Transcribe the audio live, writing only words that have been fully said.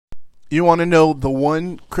You want to know the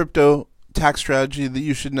one crypto tax strategy that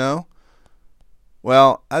you should know?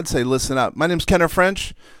 Well, I'd say listen up. My name's Kenner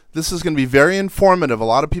French. This is going to be very informative. A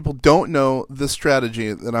lot of people don't know this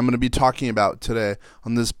strategy that I'm going to be talking about today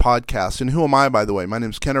on this podcast. And who am I, by the way? My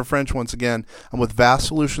name's Kenner French. Once again, I'm with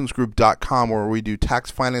vastsolutionsgroup.com, where we do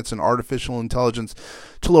tax finance and artificial intelligence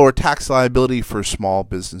to lower tax liability for small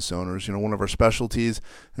business owners. You know, one of our specialties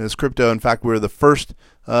is crypto. In fact, we're the first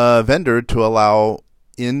vendor to allow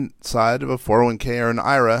inside of a 401k or an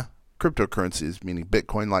IRA cryptocurrencies, meaning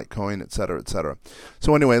Bitcoin, Litecoin, et cetera, et cetera.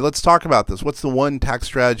 So anyway, let's talk about this. What's the one tax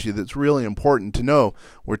strategy that's really important to know?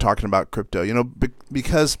 We're talking about crypto,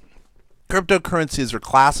 because cryptocurrencies are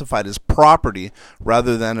classified as property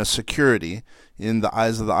rather than a security in the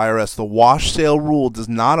eyes of the IRS. The wash sale rule does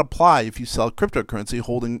not apply if you sell cryptocurrency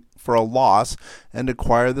holding for a loss and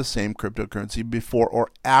acquire the same cryptocurrency before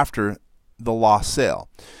or after the lost sale.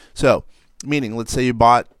 So, meaning, let's say you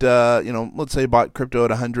bought, crypto at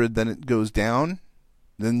 100, then it goes down,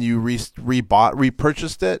 then you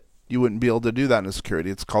repurchased it. You wouldn't be able to do that in a security.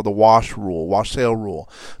 It's called the wash sale rule.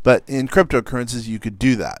 But in cryptocurrencies, you could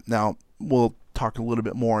do that. Now, we'll talk a little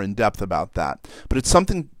bit more in depth about that. But it's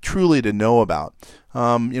something truly to know about.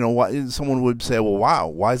 Someone would say, well, wow,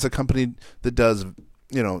 why is a company that does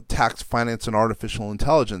tax finance and artificial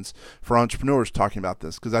intelligence for entrepreneurs talking about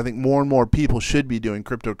this? Because I think more and more people should be doing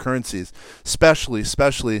cryptocurrencies,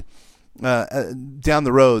 especially down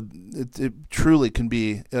the road. It truly can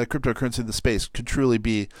be cryptocurrency in the space could truly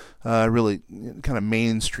be really kind of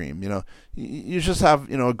mainstream. You just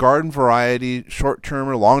have a garden variety, short-term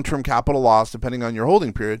or long-term capital loss depending on your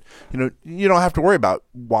holding period. You don't have to worry about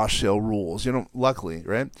wash sale rules. Luckily,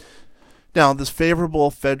 right? Now, this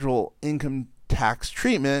favorable federal income tax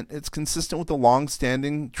treatment, it's consistent with the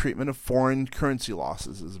long-standing treatment of foreign currency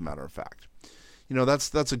losses, as a matter of fact.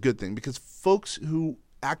 That's a good thing, because folks who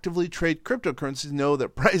actively trade cryptocurrencies know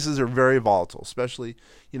that prices are very volatile, especially,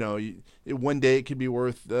 one day it could be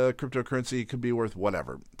worth, cryptocurrency could be worth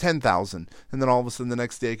whatever, 10,000, and then all of a sudden the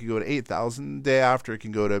next day it could go to 8,000, the day after it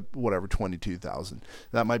can go to whatever, 22,000.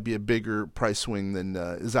 That might be a bigger price swing than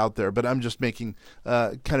is out there, but I'm just making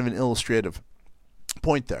kind of an illustrative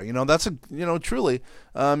point there. That's truly,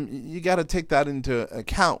 you got to take that into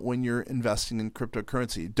account when you're investing in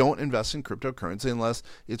cryptocurrency. Don't invest in cryptocurrency unless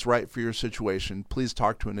it's right for your situation. Please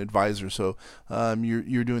talk to an advisor so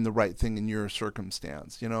you're doing the right thing in your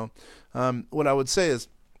circumstance. What I would say is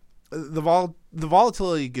the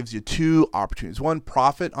volatility gives you two opportunities. One,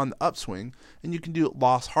 profit on the upswing, and you can do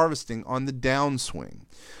loss harvesting on the downswing.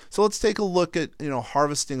 So let's take a look at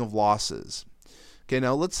harvesting of losses. Okay,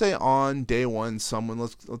 now let's say on day one, someone,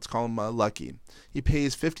 let's call him Lucky. He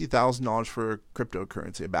pays $50,000 for a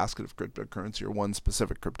cryptocurrency, a basket of cryptocurrency, or one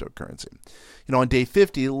specific cryptocurrency. On day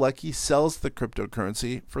 50, Lucky sells the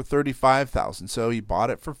cryptocurrency for $35,000. So he bought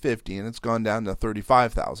it for $50,000 and it's gone down to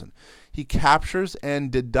 $35,000. He captures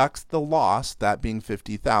and deducts the loss, that being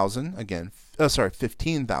 $50,000. Again,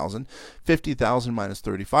 $15,000. $50,000 minus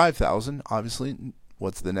 $35,000, obviously.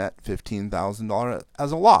 What's the net? $15,000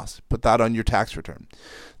 as a loss. Put that on your tax return.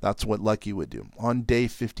 That's what Lucky would do. On day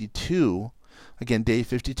 52,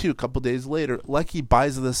 a couple days later, Lucky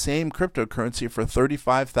buys the same cryptocurrency for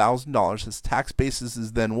 $35,000. His tax basis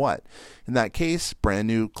is then what? In that case, brand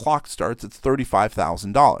new clock starts. It's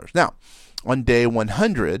 $35,000. Now, on day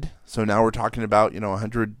 100, so now we're talking about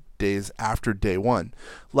 100 days after day one,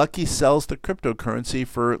 Lucky sells the cryptocurrency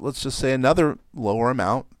for, let's just say, another lower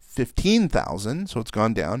amount, $15,000, so it's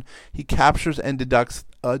gone down. He captures and deducts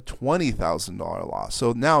a $20,000 loss.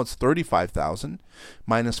 So now it's $35,000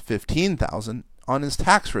 minus $15,000 on his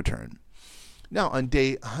tax return. Now on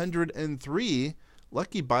day 103,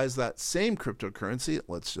 Lucky buys that same cryptocurrency.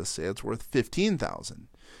 Let's just say it's worth $15,000.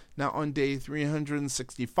 Now on day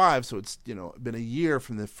 365, so it's been a year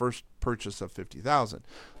from the first purchase of $50,000.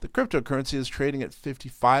 The cryptocurrency is trading at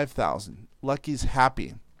 $55,000. Lucky's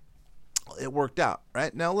happy. It worked out,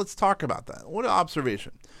 right? Now let's talk about that. What an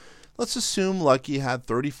observation. Let's assume Lucky had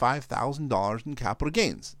 $35,000 in capital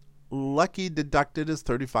gains. Lucky deducted his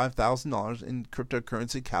 $35,000 in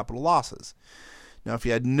cryptocurrency capital losses. Now, if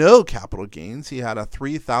he had no capital gains, he had a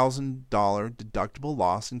 $3,000 deductible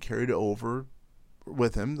loss and carried over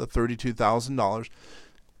with him the $32,000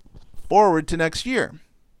 forward to next year.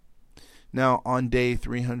 Now, on day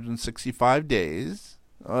 365 days,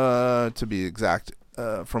 to be exact,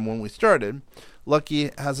 from when we started, Lucky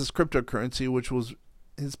has his cryptocurrency, which was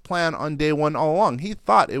his plan on day one all along. He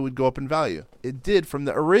thought it would go up in value. It did, from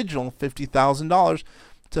the original $50,000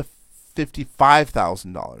 to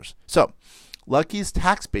 $55,000. So Lucky's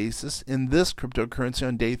tax basis in this cryptocurrency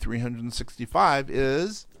on day 365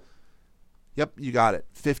 is Yep, you got it.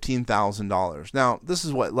 $15,000. Now, this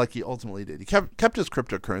is what Lucky ultimately did. He kept his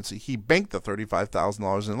cryptocurrency. He banked the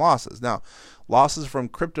 $35,000 in losses. Now, losses from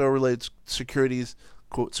crypto-related securities,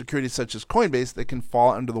 quote, securities such as Coinbase, that can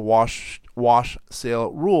fall under the wash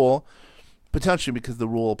sale rule, potentially because the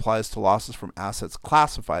rule applies to losses from assets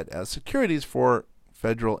classified as securities for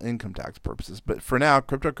federal income tax purposes. But for now,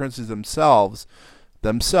 cryptocurrencies themselves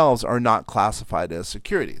are not classified as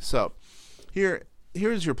securities. So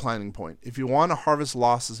here's your planning point. If you want to harvest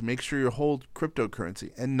losses, make sure you hold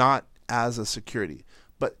cryptocurrency and not as a security,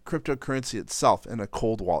 but cryptocurrency itself in a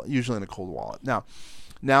cold wallet, usually in a cold wallet.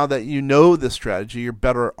 Now that you know this strategy, you're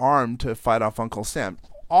better armed to fight off Uncle Sam.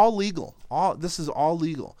 All legal. This is all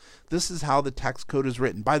legal. This is how the tax code is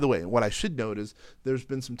written. By the way, what I should note is there's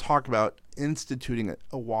been some talk about instituting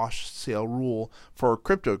a wash sale rule for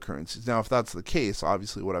cryptocurrencies. Now, if that's the case,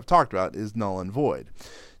 obviously what I've talked about is null and void.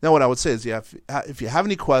 Now, what I would say is, if you have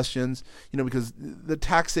any questions, because the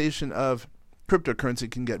taxation of cryptocurrency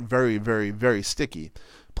can get very, very, very sticky,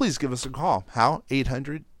 please give us a call. How?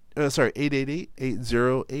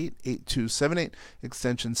 888-808-8278,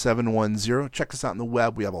 extension 710. Check us out on the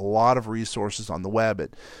web. We have a lot of resources on the web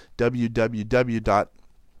at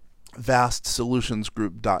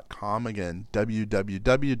www.vastsolutionsgroup.com. Again,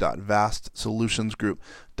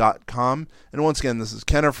 www.vastsolutionsgroup.com. And once again, this is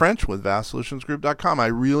Kenner French with vastsolutionsgroup.com. I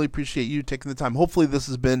really appreciate you taking the time. Hopefully this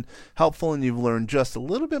has been helpful and you've learned just a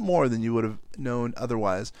little bit more than you would have known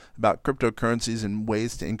otherwise about cryptocurrencies and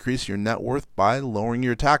ways to increase your net worth by lowering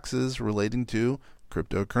your taxes relating to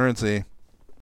cryptocurrency.